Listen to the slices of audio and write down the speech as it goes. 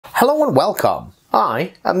Hello and welcome.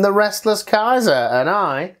 I am the Restless Kaiser, and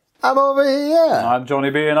I am over here. I'm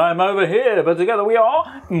Johnny B, and I'm over here, but together we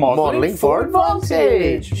are Modelling for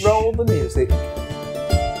Advantage. Roll the music.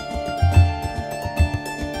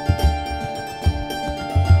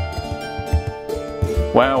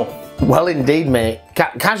 Well, indeed, mate.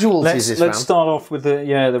 Casualties this round. Let's start off with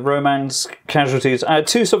the romance casualties.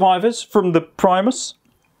 Two survivors from the Primus,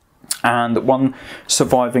 and one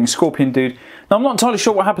surviving Scorpion dude. Now, I'm not entirely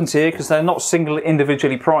sure what happens here because they're not single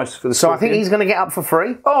individually priced for the Scorpion. So I think he's going to get up for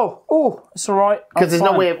free. Oh, it's all right. Because there's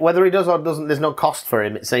no way, whether he does or doesn't, there's no cost for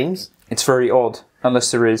him, it seems. It's very odd, unless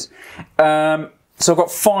there is. So I've got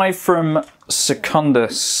 5 from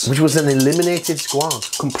Secundus. Which was an eliminated squad.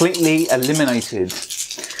 Completely eliminated.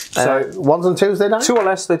 So 1s and 2s, they die? 2 or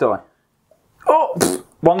less, they die. Oh,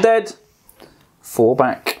 1 dead, 4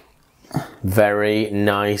 back. Very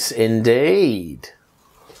nice indeed.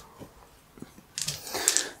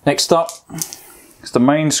 Next up is the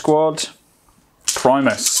main squad,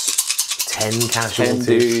 Primus. 10 casualties.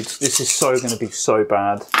 10 dudes. This is going to be so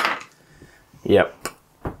bad. Yep.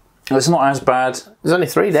 It's not as bad. There's only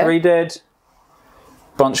 3 dead. 3 dead.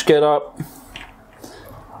 Bunch get up.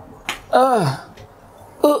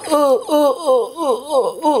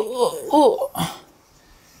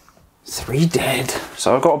 3 dead.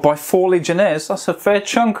 So I've got to buy 4 Legionnaires. That's a fair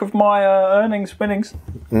chunk of my winnings.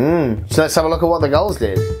 So let's have a look at what the goals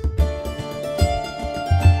did.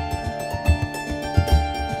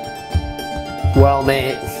 Well,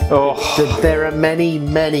 mate, there are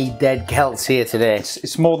many dead Celts here today.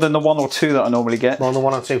 It's more than the 1 or 2 that I normally get. More than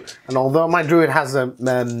 1 or 2. And although my druid has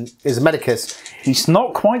is a medicus, he's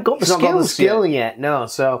not quite got the skills not got the skill yet. No,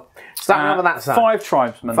 so starting over that side. 5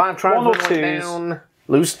 tribesmen. 5 tribesmen. 1 or 2 down.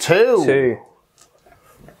 Lose 2.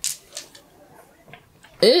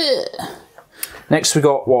 Next we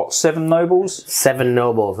got what? 7 nobles. 7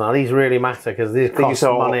 nobles. Now these really matter because these cost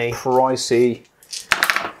money. Pricey.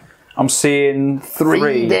 I'm seeing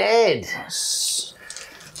 3 dead.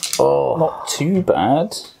 Oh, not too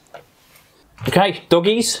bad. Okay,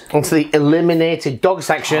 doggies. Onto the eliminated dog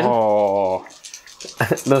section. Oh,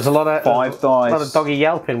 there's a lot of 5 dice. A lot of doggy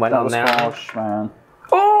yelping went on there. Harsh, man.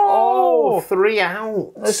 Oh, 3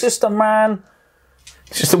 out. It's just a man.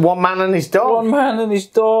 It's just a 1 man and his dog. 1 man and his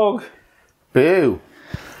dog. Boo.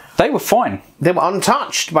 They were fine. They were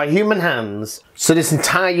untouched by human hands. So this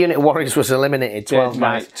entire unit of warriors was eliminated. 12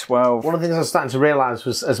 guys. 12. One of the things I was starting to realise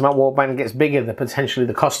was as my warband gets bigger, potentially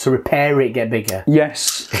the cost to repair it get bigger.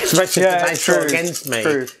 Yes. Especially if the dice go against me.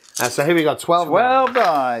 True. So here we got 12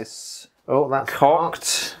 dice. Oh, that's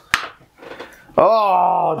cocked.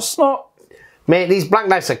 Oh, it's not. Mate, these black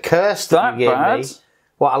dice are cursed that you gave bad. Me.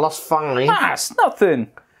 What, I lost 5? That's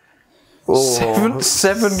nothing. Oh.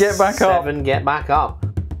 7 get back up. 7 get back up.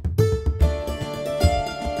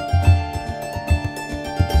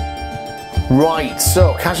 Right,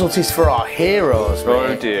 so casualties for our heroes, mate.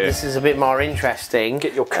 Oh dear. This is a bit more interesting.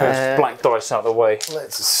 Get your cursed black dice out of the way.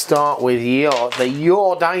 Let's start with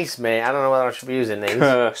your dice, mate. I don't know whether I should be using these.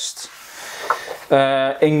 Cursed.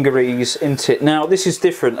 Ingeries, isn't it? Now, this is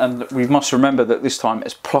different, and we must remember that this time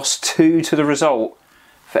it's +2 to the result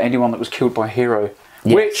for anyone that was killed by a hero.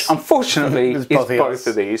 Yes. Which, unfortunately, is both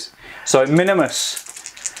of these. So,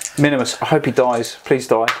 Minimus, I hope he dies. Please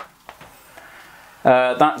die.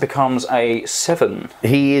 That becomes a 7.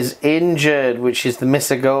 He is injured, which is the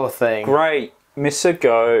miss a go thing. Great, miss a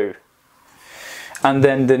go. And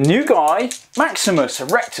then the new guy, Maximus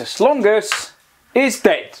Erectus Longus, is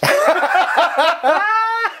dead.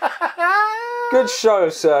 Good show,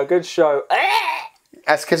 sir. Good show.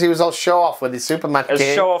 That's because he was all show off with his Superman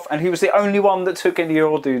kit. Show off, and he was the only one that took any of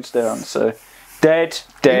your dudes down. So, dead.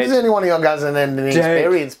 He was the only one of your guys and then the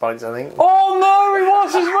experience points, I think. Oh no, he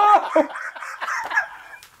was as well.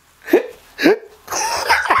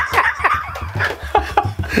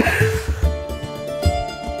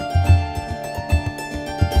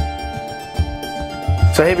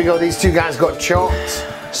 So here we go, these 2 guys got choked.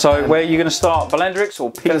 So where are you going to start, Belendrix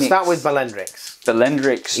or Phoenix? Going to start with Belendrix.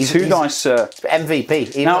 Belendrix, 2 dice, sir.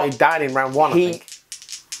 MVP, even though he died in round 1, I think.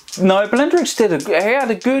 No, Belendrix he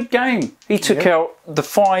had a good game. He took out the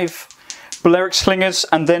 5 Balearic Slingers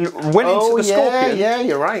and then went into the Scorpion. Yeah,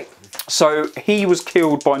 you're right. So he was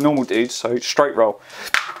killed by normal dudes, so straight roll.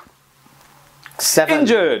 7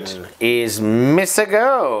 injured is miss a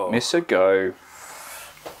go. Miss a go.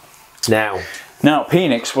 Now,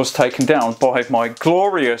 Phoenix was taken down by my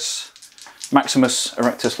glorious Maximus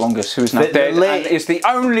Erectus Longus, who is now dead and is the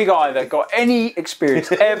only guy that got any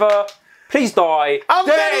experience ever. Please die. I'm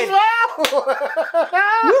dead as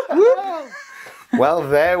well. Well,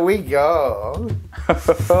 there we go.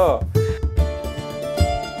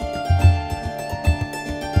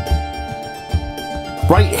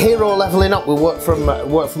 Right, hero leveling up. We work from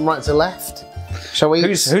right to left. Shall we?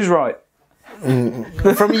 Who's right?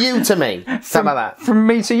 From you to me. Something like that. From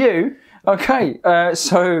me to you? Okay,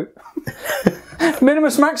 so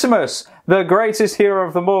Minimus Maximus, the greatest hero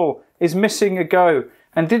of them all, is missing a go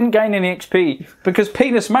and didn't gain any XP because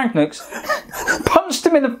Penis Magnus punched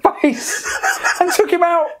him in the face and took him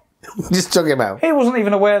out. Just took him out. He wasn't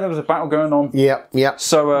even aware there was a battle going on. Yep.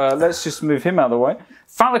 So let's just move him out of the way.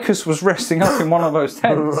 Phallicus was resting up in one of those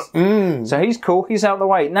tents. So he's cool, he's out of the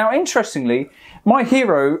way. Now, interestingly, my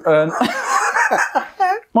hero earned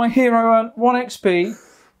 1 XP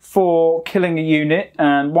for killing a unit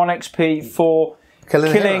and 1 XP for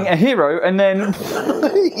killing a hero, and then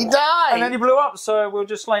he died. And then he blew up. So we'll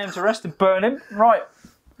just lay him to rest and burn him. Right.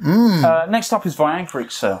 Next up is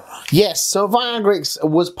Viagrix, sir. Yes. So Viagrix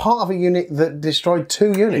was part of a unit that destroyed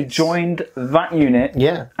 2 units. He joined that unit.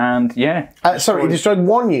 Yeah. And yeah. Sorry, he destroyed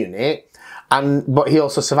 1 unit, but he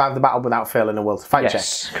also survived the battle without failing a will to fight check.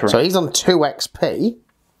 Correct. So he's on 2 XP.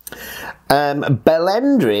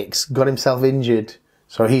 Belendrix got himself injured,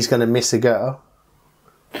 so he's going to miss a go.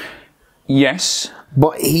 Yes.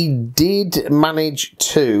 But he did manage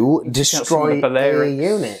to destroy a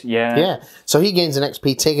unit. Yeah. So he gains an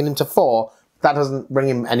XP, taking him to 4. That doesn't bring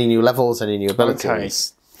him any new levels, any new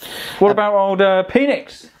abilities. Okay. What about old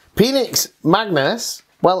Penix? Penix Magnus,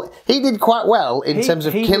 well, he did quite well in terms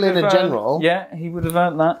of killing a general. Yeah, he would have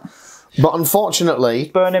earned that. But unfortunately,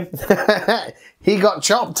 burn him. He got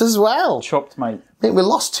chopped as well. Chopped, mate. I think we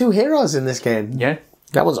lost 2 heroes in this game. Yeah.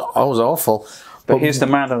 That was awful. But here's the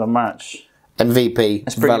man of the match. MVP,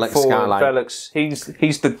 Velix Skyline. Velix,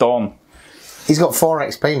 he's the Don. He's got 4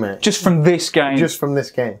 XP, mate. Just from this game. Just from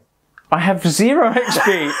this game. I have 0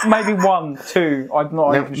 XP. Maybe 1, 2. I'm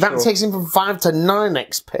not even sure. That takes him from 5 to 9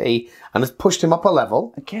 XP and has pushed him up a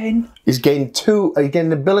level. Again? He's gained 2. He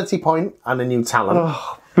gained an ability point and a new talent.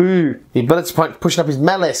 Oh, boo. The ability point pushing up his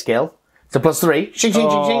melee skill. So +3. Shing, shing,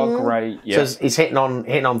 shing, shing. Great. Yeah. So he's hitting on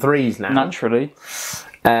 3s now. Naturally.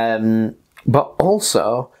 But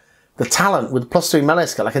also the talent with +3 melee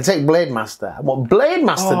skill. I can take Blade Master. What Blade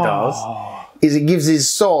Master does is it gives his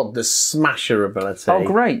sword the Smasher ability. Oh,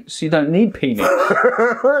 great. So you don't need Penis.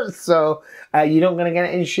 So you're not going to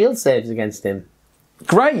get any shield saves against him.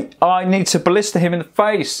 Great. I need to ballista him in the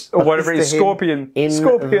face. Or whatever it is. Scorpion him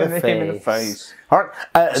in the face. All right.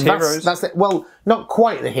 Heroes. That's it. Well, not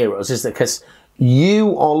quite the heroes, is it? Because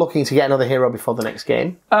you are looking to get another hero before the next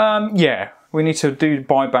game. Yeah. We need to do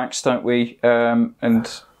buybacks, don't we? And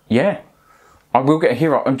yeah. I will get a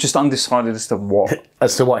hero. I'm just undecided as to what.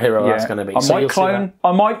 As to what hero that's going to be. I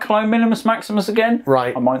might clone Minimus Maximus again.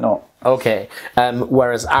 Right. I might not. Okay.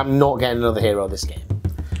 Whereas I'm not getting another hero this game.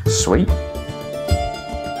 Sweet.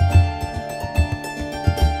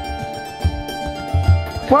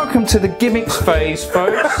 Welcome to the gimmicks phase,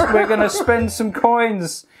 folks. We're going to spend some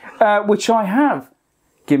coins, which I have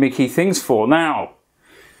gimmicky things for. Now,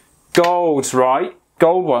 golds, right?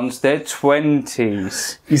 Gold ones, they're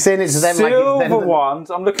 20s. You're saying it's them like it's silver ones,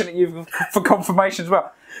 I'm looking at you for confirmation as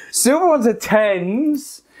well. Silver ones are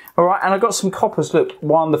 10s. All right, and I got some coppers. Look,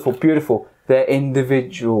 wonderful, beautiful. They're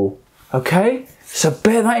individual. Okay? So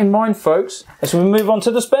bear that in mind, folks, as we move on to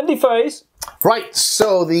the spendy phase. Right,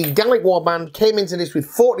 so the Gallic Warband came into this with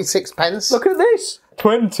 46 pence. Look at this.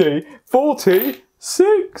 20, 40,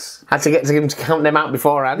 6. Had to get to him to count them out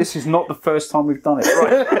beforehand. This is not the first time we've done it.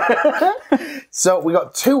 Right. So we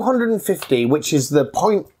got 250, which is the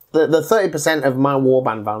point, the 30% of my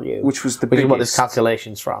warband value. Which was the biggest. Which is what this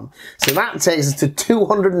calculation's from. So that takes us to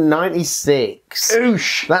 296.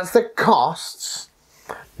 Oosh. That's the costs.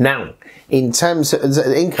 Now, in terms of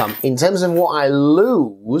income, in terms of what I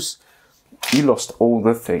lose... You lost all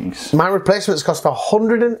the things. My replacements cost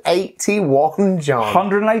 181, John.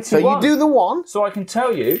 181? So you do the 1. So I can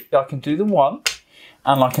tell you, I can do the 1,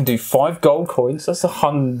 and I can do 5 gold coins, that's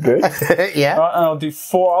 100. Yeah. Right, and I'll do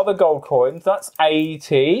 4 other gold coins, that's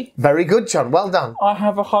 80. Very good, John, well done. I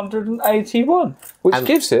have 181, which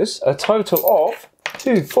gives us a total of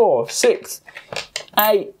 2, 4, 6,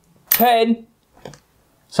 8, 10.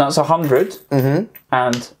 So that's 100.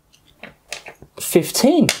 And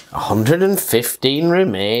 15. 115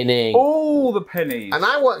 remaining. All the pennies. And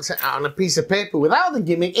I worked it out on a piece of paper without the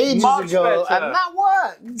gimmick ages ago, better. and that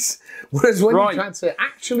worked. Whereas when you tried to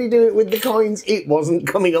actually do it with the coins, it wasn't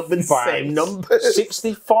coming up in the same numbers.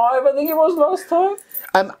 65, I think it was last time.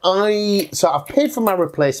 So I've paid for my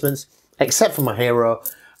replacements, except for my hero.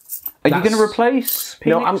 Are you going to replace Penix?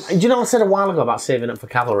 No, do you know I said a while ago about saving up for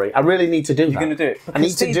cavalry? I really need to do that. You're going to do it? I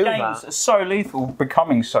need to do that. These games are so lethal,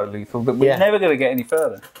 becoming so lethal, that we're never going to get any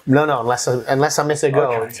further. No, unless I miss a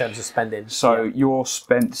goal in terms of spending. So you're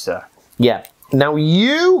Spencer. Yeah. Now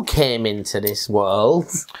you came into this world.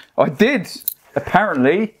 I did.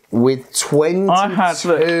 Apparently. With 22. I had,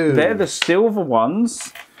 look, they're the silver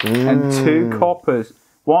ones and 2 coppers.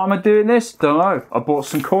 Why am I doing this? Don't know. I bought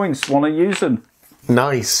some coins. Want to use them?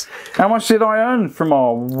 Nice. How much did I earn from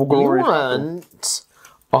our glorious? You earned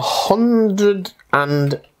 100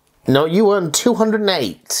 and... No, you earned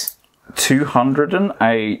 208.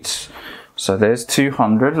 208. So there's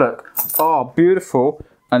 200. Look. Oh, beautiful.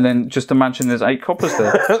 And then just imagine there's 8 coppers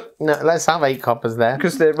there. No, let's have 8 coppers there.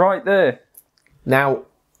 Because they're right there. Now,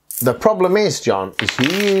 the problem is, John, is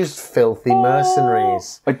you used filthy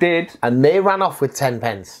mercenaries. I did. And they ran off with 10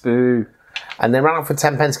 pence. Boo. And they ran off with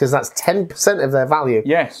 10 pence because that's 10% of their value.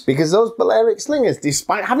 Yes. Because those Balearic slingers,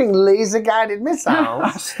 despite having laser-guided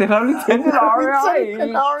missiles... still only 10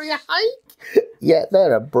 Denarii hike. Yeah,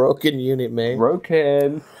 they're a broken unit, mate.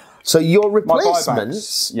 Broken. So your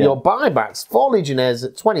replacements, your buybacks, 4 Legionnaires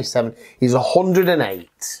at 27 is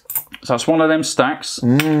 108. So that's one of them stacks.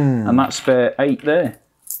 And that's spare 8 there.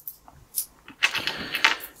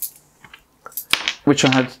 Which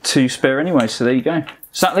I had 2 spare anyway, so there you go.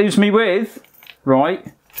 So that leaves me with,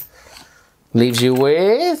 right? Leaves you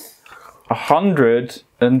with?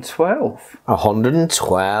 112.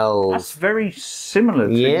 112. That's very similar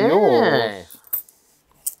to yours.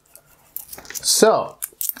 So,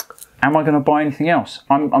 am I going to buy anything else?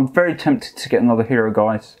 I'm very tempted to get another hero,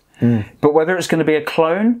 guys. But whether it's going to be a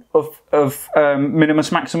clone of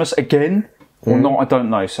Minimus Maximus again or not, I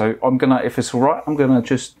don't know. So I'm going to, if it's all right, I'm going to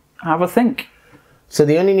just have a think. So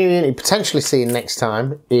the only new unit you're potentially seeing next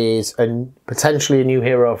time is potentially a new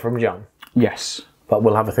hero from John. Yes. But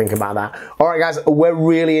we'll have a think about that. All right, guys, we're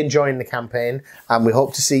really enjoying the campaign, and we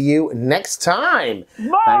hope to see you next time.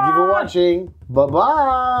 Bye. Thank you for watching.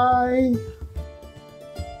 Bye-bye.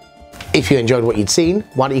 If you enjoyed what you'd seen,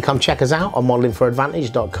 why don't you come check us out on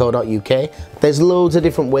modelingforadvantage.co.uk. There's loads of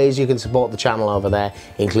different ways you can support the channel over there,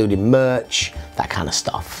 including merch, that kind of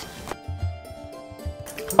stuff.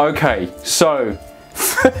 Okay, so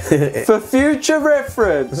for future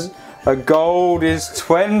reference, a gold is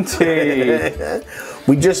 20.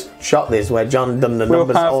 We just shot this where John done the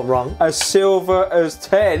numbers all wrong. A silver as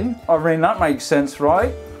 10. I mean, that makes sense,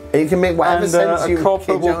 right? And you can make whatever sense you a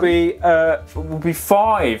copper will be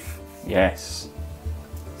 5. Yes.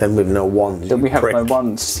 Then with no ones. Then we have no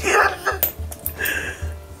ones.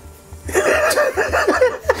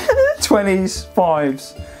 20s,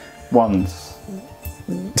 5s, 1s.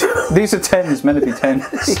 These are 10s, meant to be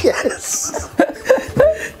 10s. Yes.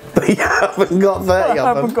 But you haven't got 30 of them.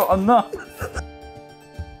 I haven't got enough.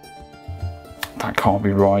 That can't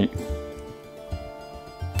be right.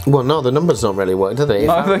 Well, no, the numbers don't really work, do they?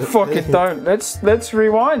 No, they fucking don't. Let's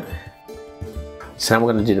rewind. So now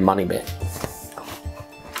we're going to do the money bit.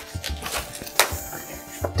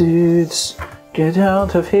 Dudes, get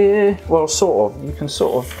out of here. Well, sort of. You can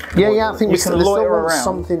sort of. Yeah, I think you can loiter around.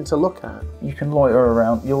 Something to look at. You can loiter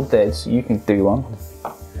around. You're dead, so you can do one.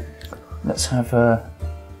 Let's have a.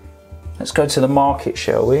 Let's go to the market,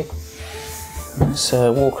 shall we? Let's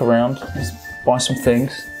walk around. Let's buy some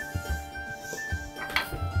things.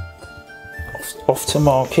 Off to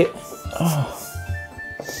market. Oh.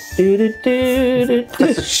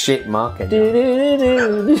 That's a shit market.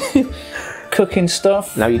 Cooking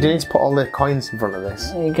stuff. Now you do need to put all the coins in front of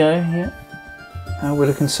this. There you go, yeah. How we're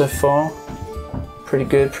looking so far. Pretty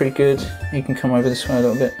good, pretty good. You can come over this way a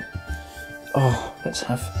little bit. Oh, let's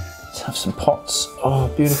have some pots. Oh,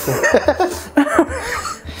 beautiful.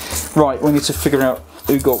 Right, we need to figure out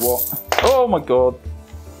who got what. Oh my god.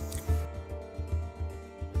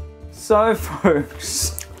 So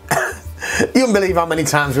folks. You wouldn't believe how many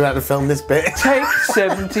times we had to film this bit. Take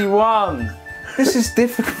 71. This is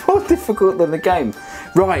more difficult than the game.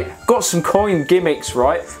 Right, got some coin gimmicks,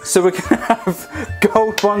 right? So we're gonna have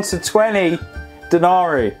gold ones to 20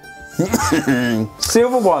 denarii.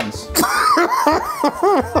 Silver ones.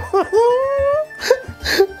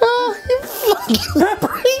 Oh, you fucking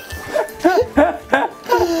freak.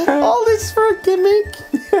 All this for a gimmick.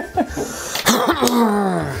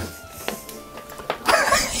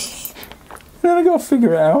 Then I gotta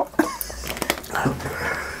figure it out.